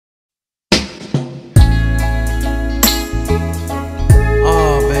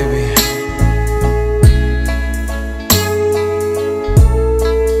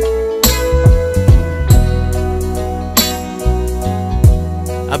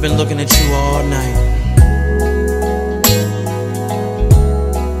I've been looking at you all night.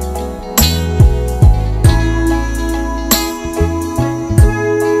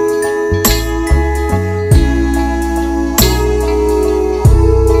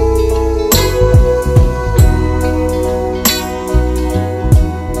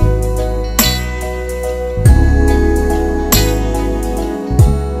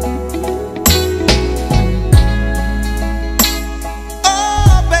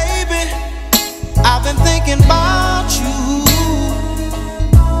 About you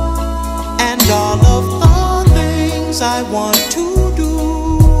and all of the things I want to do.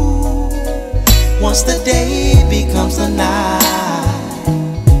 Once the day becomes the night,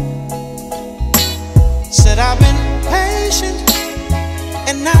 said I've been patient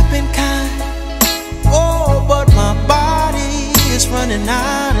and I've been kind. Oh, but my body is running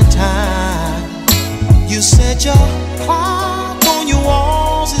out of time. You said your clock on your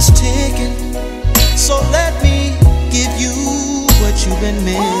walls is ticking, so let me give you what you've been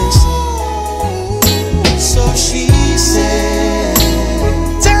missing. So she said,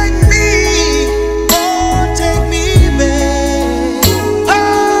 take me, oh, take me back.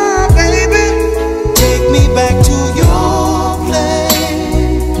 Oh, baby, take me back to your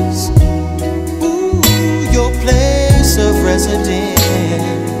place. Ooh, your place of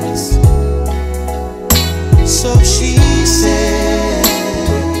residence. So she said,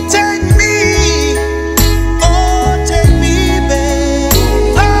 take me,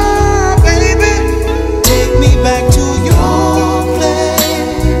 back to your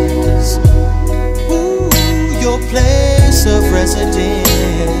place, ooh, your place of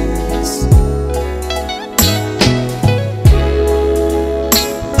residence.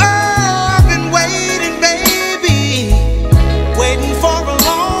 Oh, I've been waiting, baby, waiting for a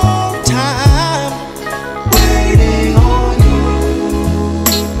long time, waiting on you,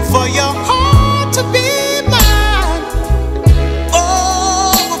 for your heart to be mine.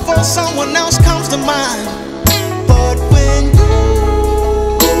 Oh, before someone else comes to mind.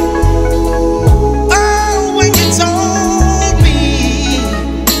 When you told me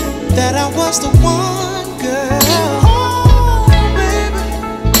that I was the one,